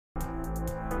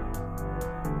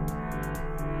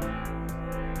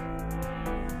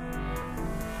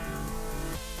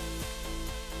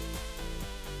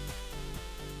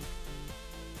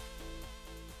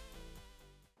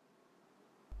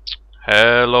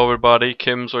Hello everybody,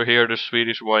 Kimso here, the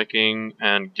Swedish Viking,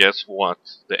 and guess what?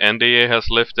 The NDA has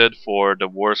lifted for the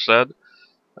war said.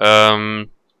 I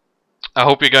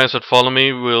hope you guys that follow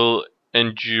me will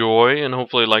enjoy and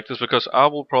hopefully like this, because I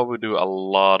will probably do a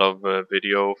lot of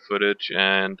video footage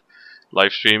and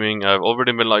live streaming. I've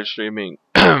already been live streaming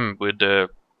with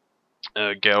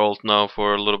Geralt now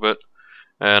for a little bit,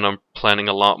 and I'm planning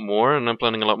a lot more, and I'm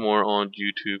planning a lot more on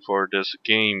YouTube for this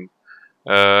game.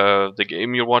 The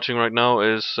game you're watching right now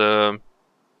is The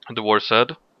War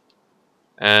Said,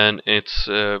 and it's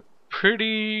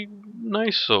pretty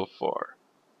nice so far.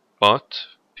 But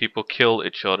people kill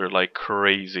each other like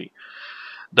crazy.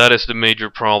 That is the major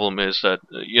problem. Is that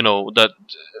that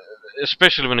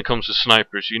especially when it comes to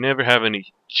snipers, you never have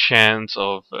any chance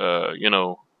of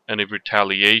any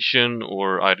retaliation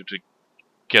or either to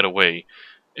get away.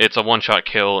 It's a one-shot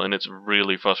kill, and it's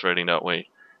really frustrating that way.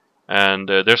 And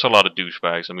there's a lot of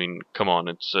douchebags. I mean, come on,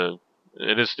 it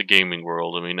is the gaming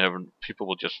world. I mean, people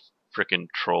will just frickin'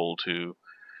 troll to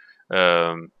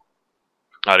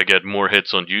either get more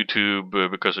hits on YouTube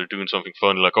because they're doing something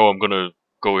funny, like, oh, I'm gonna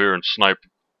go here and snipe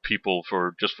people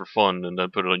for just for fun, and then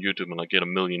put it on YouTube and like get a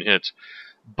million hits.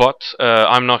 But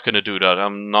I'm not gonna do that.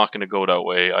 I'm not gonna go that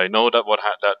way. I know that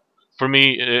that for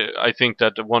me, I think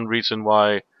that the one reason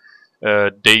why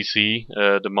Daisy,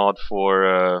 the mod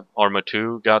for Arma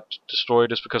 2, got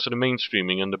destroyed is because of the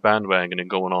mainstreaming and the bandwagoning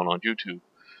going on YouTube.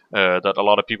 That a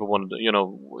lot of people want,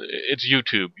 it's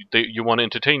YouTube. You want to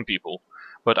entertain people,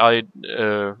 but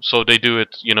so they do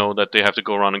it, that they have to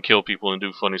go around and kill people and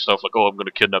do funny stuff like, oh, I'm going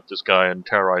to kidnap this guy and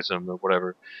terrorize him or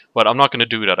whatever. But I'm not going to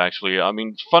do that actually. I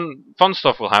mean, fun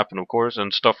stuff will happen, of course,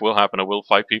 and stuff will happen. I will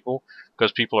fight people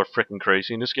because people are freaking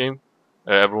crazy in this game.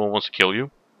 Everyone wants to kill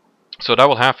you. So that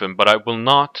will happen, but I will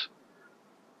not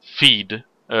feed.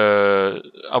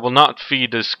 I will not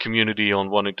feed this community on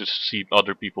wanting to see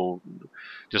other people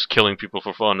just killing people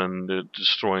for fun and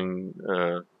destroying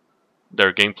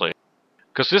their gameplay.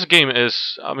 Because this game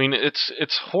is, I mean, it's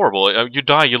horrible. You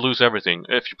die, you lose everything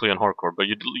if you play on hardcore, but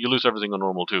you lose everything on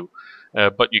normal too.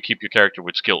 But you keep your character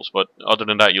with skills. But other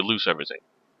than that, you lose everything.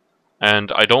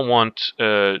 And I don't want.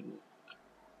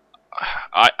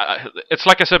 It's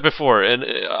like I said before, and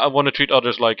I want to treat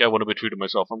others like I want to be treated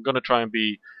myself. I'm gonna try and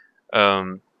be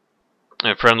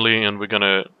friendly, and we're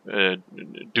gonna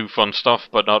do fun stuff,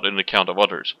 but not in the account of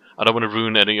others. I don't want to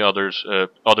ruin any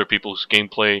other people's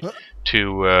gameplay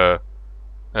to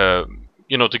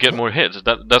to get more hits.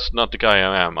 That's not the guy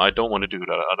I am. I don't want to do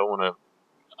that. I don't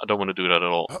want to do that at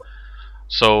all.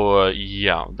 So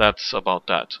yeah, that's about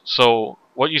that. So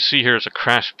what you see here is a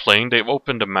crashed plane. They've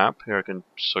opened the map. Here I can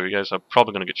show you guys. I'm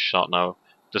probably gonna get shot now.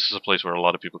 This is a place where a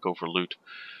lot of people go for loot.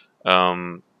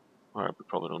 Alright, we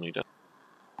probably don't need that.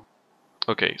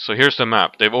 Okay, so here's the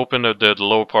map. They've opened the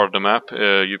lower part of the map.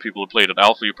 You people who played at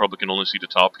Alpha, you probably can only see the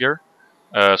top here.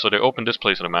 So they opened this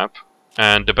place on the map.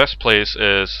 And the best place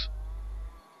is...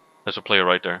 There's a player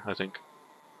right there, I think.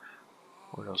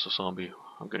 Or else a zombie.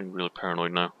 I'm getting really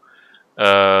paranoid now.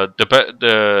 They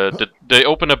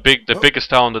opened the biggest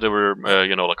town that they were,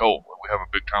 like, oh, we have a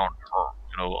big town,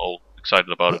 all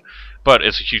excited about it. But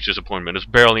it's a huge disappointment. There's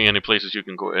barely any places you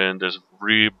can go in. There's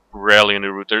rarely any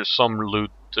loot. There's some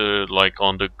loot, like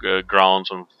on the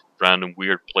grounds of random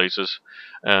weird places,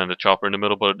 and a chopper in the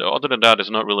middle. But other than that, there's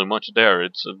not really much there.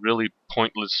 It's a really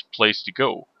pointless place to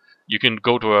go. You can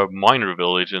go to a minor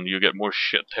village, and you get more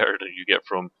shit there than you get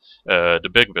from the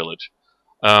big village.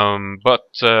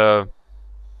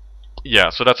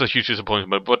 Yeah, so that's a huge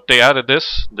disappointment. But they added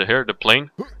this, the plane.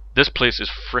 This place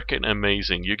is freaking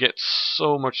amazing. You get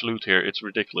so much loot here, it's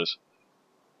ridiculous.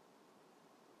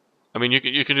 I mean,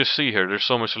 you can just see here, there's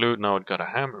so much loot. Now it got a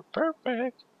hammer,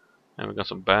 perfect. And we got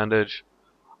some bandage.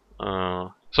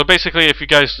 So basically, if you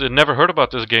guys never heard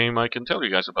about this game, I can tell you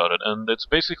guys about it. And it's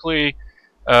basically...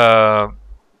 holy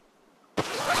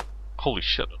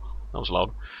shit. That was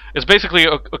loud. It's basically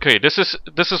okay. This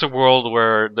is a world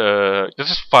where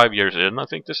this is 5 years in, I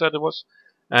think they said it was,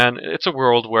 and it's a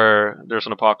world where there's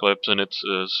an apocalypse, and it's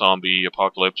a zombie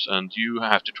apocalypse, and you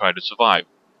have to try to survive.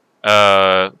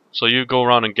 So you go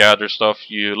around and gather stuff.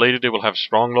 Later they will have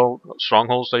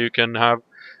strongholds that you can have,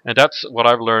 and that's what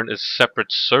I've learned is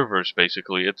separate servers.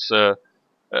 Basically, it's a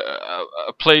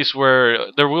place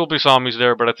where there will be zombies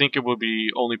there, but I think it will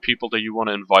be only people that you want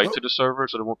to invite to the server,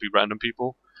 so there won't be random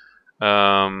people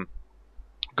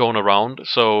going around.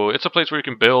 So it's a place where you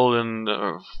can build and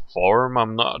farm.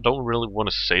 I don't really want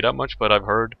to say that much, but I've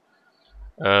heard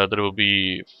that it will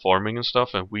be farming and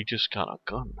stuff. And we just got a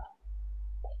gun.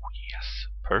 Oh yes,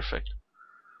 perfect.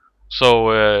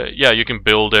 So yeah, you can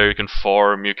build there, you can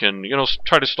farm, you can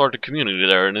try to start a community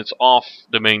there, and it's off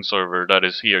the main server that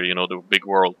is here, the big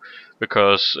world,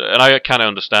 because and I kind of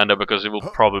understand that because it will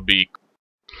probably be.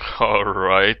 All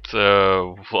right,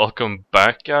 welcome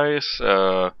back, guys.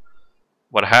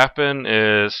 What happened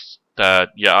is that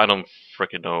yeah, I don't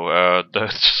freaking know.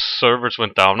 The servers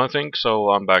went down, I think, so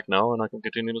I'm back now and I can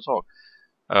continue to talk.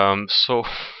 So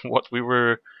what we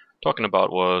were talking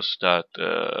about was that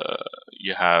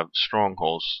you have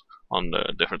strongholds on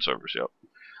the different servers, yeah.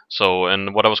 So,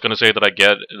 and what I was gonna say that I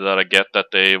get that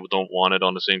they don't want it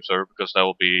on the same server because that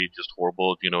will be just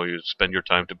horrible. You spend your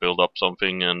time to build up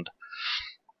something, and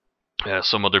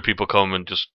some other people come and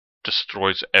just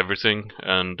destroys everything,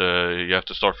 and you have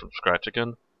to start from scratch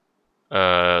again.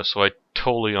 So I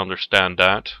totally understand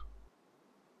that.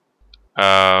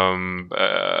 Um,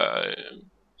 uh,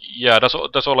 yeah, that's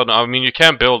all I know. I mean, you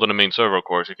can build on the main server, of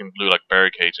course. You can do like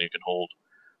barricades and you can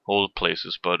hold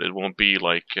places, but it won't be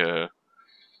like.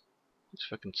 Let's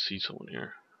see if I can see someone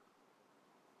here.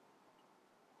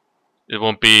 It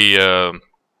won't be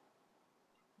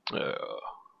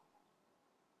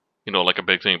like a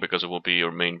big thing because it will be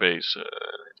your main base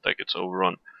if that gets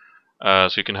overrun.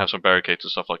 So you can have some barricades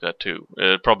and stuff like that too.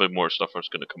 Probably more stuff is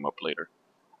going to come up later.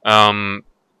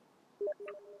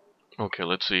 Okay,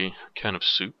 let's see. Can of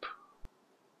soup.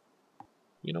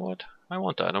 You know what? I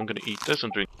want that. I'm gonna eat this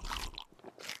and drink.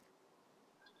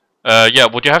 Yeah,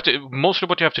 mostly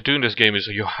what you have to do in this game is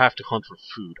you have to hunt for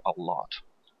food a lot.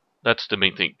 That's the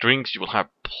main thing. Drinks, you will have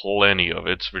plenty of.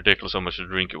 It's ridiculous how much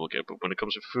drink you will get, but when it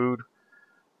comes to food,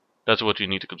 that's what you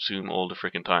need to consume all the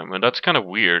freaking time. And that's kind of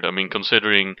weird. I mean,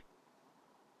 considering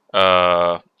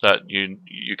that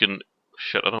you can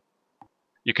shit. I don't.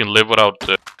 You can live without.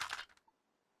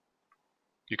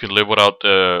 You can live without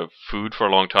food for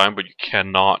a long time, but you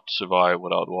cannot survive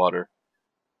without water.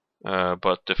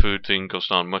 But the food thing goes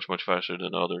down much faster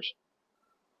than others.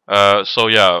 So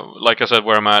yeah, like I said,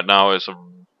 where I'm at now is a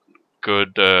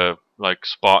good like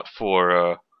spot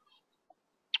for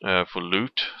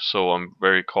loot. So I'm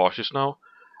very cautious now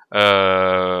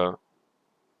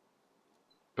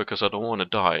because I don't want to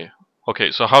die.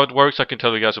 Okay, so how it works, I can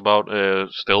tell you guys about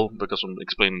still because I'm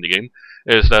explaining the game.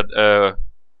 Is that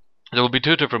there will be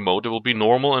two different modes. There will be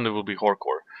normal and there will be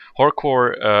hardcore.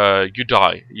 Hardcore, you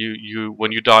die.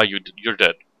 When you die, you're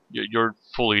dead. You're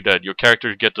fully dead. Your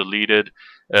characters get deleted.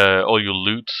 All your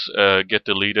loots get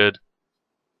deleted.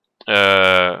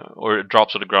 Or it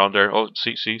drops to the ground there. Oh,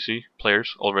 see,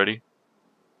 players already.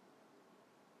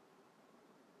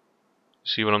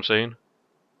 See what I'm saying?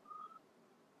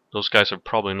 Those guys are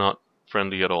probably not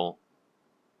friendly at all.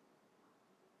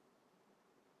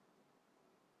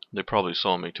 They probably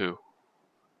saw me too.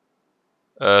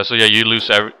 So yeah, you lose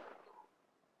every.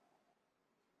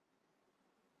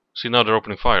 See, now they're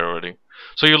opening fire already.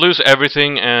 So you lose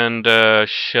everything, and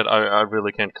shit, I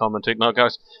really can't commentate now,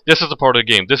 guys. This is the part of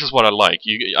the game. This is what I like.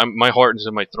 My heart is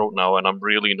in my throat now, and I'm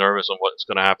really nervous on what's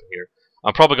going to happen here.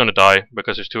 I'm probably going to die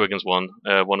because there's 2 against 1.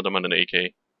 One of them on an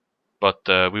AK,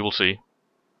 but we will see.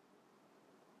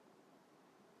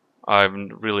 I have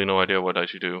really no idea what I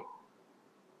should do.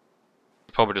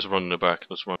 Probably just run in the back.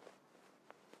 Let's run.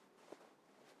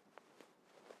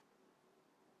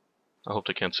 I hope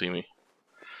they can't see me.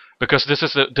 Because this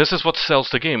is what sells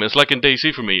the game. It's like in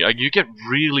DayZ for me. You get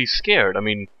really scared. I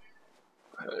mean,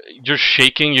 you're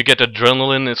shaking. You get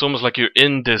adrenaline. It's almost like you're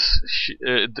in this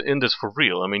for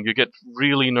real. I mean, you get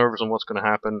really nervous on what's going to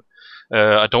happen.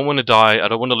 I don't want to die. I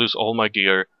don't want to lose all my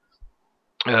gear.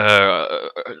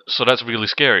 So that's really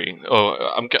scary. Oh,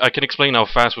 I can explain how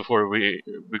fast before we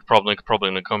probably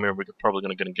gonna come here. We're probably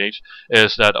gonna get engaged.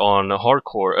 Is that on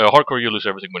hardcore you lose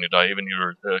everything when you die, even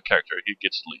your character he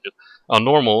gets deleted. On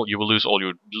normal you will lose all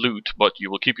your loot, but you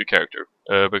will keep your character.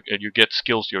 But you get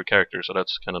skills to your character, so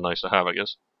that's kind of nice to have, I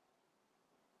guess.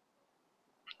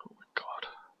 Oh my god.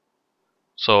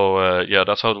 So yeah,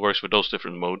 that's how it works with those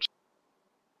different modes.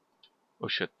 Oh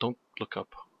shit! Don't look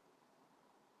up.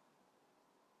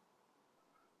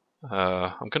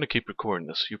 I'm gonna keep recording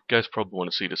this. You guys probably want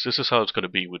to see this. This is how it's gonna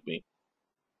be with me.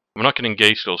 I'm not gonna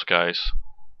engage those guys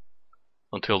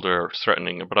until they're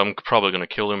threatening, but I'm probably gonna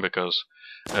kill them because,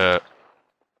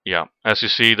 yeah, as you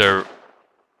see, they're.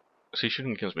 Is he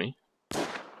shooting against me?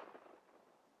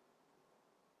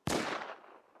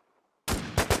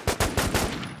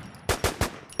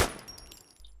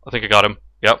 I think I got him.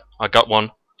 Yep, I got one.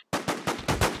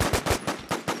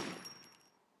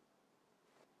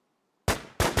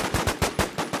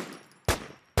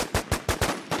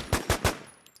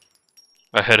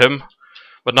 I hit him,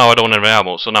 but now I don't have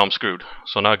ammo, so now I'm screwed.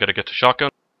 So now I gotta get the shotgun.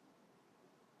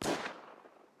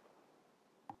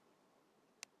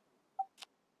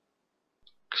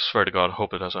 swear to God, I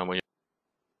hope it has ammo.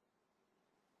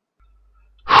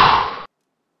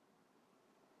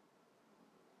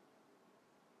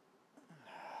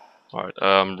 Alright,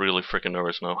 I'm really freaking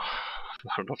nervous now. I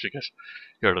don't know if you guys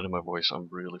heard it in my voice. I'm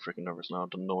really freaking nervous now. I have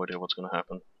no idea what's gonna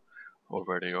happen or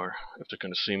where they are. If they're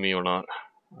gonna see me or not.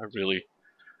 I really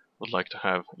would like to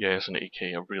have, yeah, it's an AK.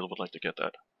 I really would like to get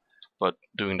that. But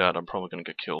doing that, I'm probably gonna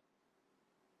get killed.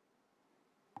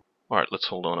 Alright, let's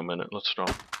hold on a minute. Let's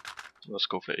drop. Let's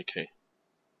go for AK.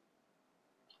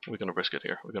 We're gonna risk it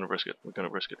here. We're gonna risk it. We're gonna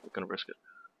risk it. We're gonna risk it.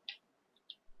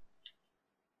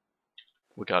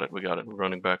 We got it. We got it. We're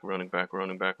running back. Running back.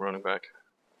 Running back. Running back.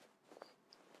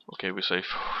 Okay, we're safe.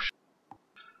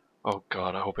 Oh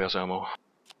God, I hope he has ammo.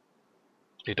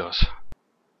 He does.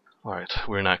 Alright,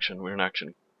 we're in action. We're in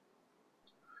action.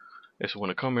 If they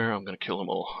want to come here, I'm gonna kill them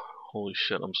all. Holy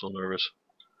shit, I'm so nervous.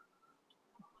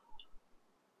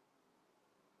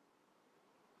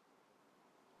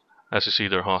 As you see,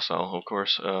 they're hostile, of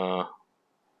course.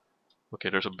 Okay,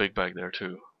 there's a big bag there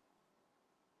too.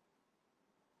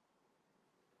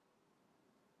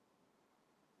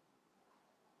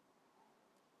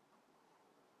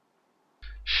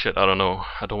 Shit, I don't know.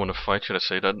 I don't want to fight. Should I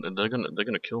say that? They're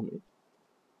gonna kill me.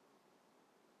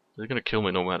 They're gonna kill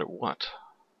me no matter what.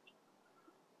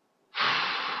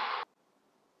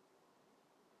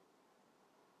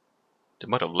 They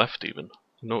might have left even.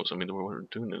 Who knows? I mean, they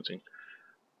weren't doing anything.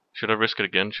 Should I risk it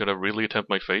again? Should I really attempt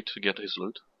my fate to get his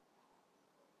loot?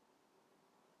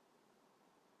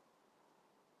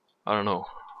 I don't know.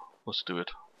 Let's do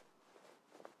it.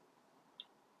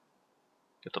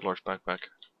 Get the large backpack.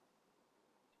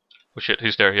 Oh shit,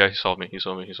 he's there. Yeah, he saw me. He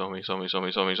saw me. He saw me. He saw me. He saw me.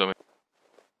 He saw me. He saw me.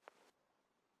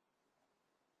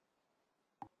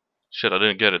 Shit, I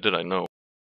didn't get it, did I? No.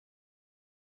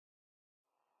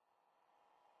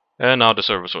 And now the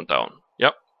service went down.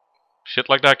 Yep. Shit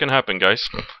like that can happen, guys.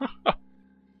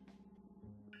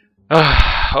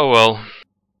 Oh well.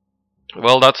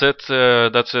 Well, that's it.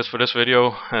 That's it for this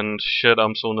video. And shit,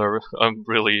 I'm so nervous. I'm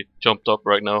really jumped up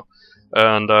right now.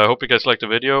 And I hope you guys liked the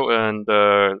video. And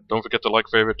don't forget to like,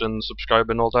 favorite, and subscribe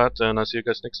and all that. And I'll see you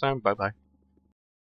guys next time. Bye bye.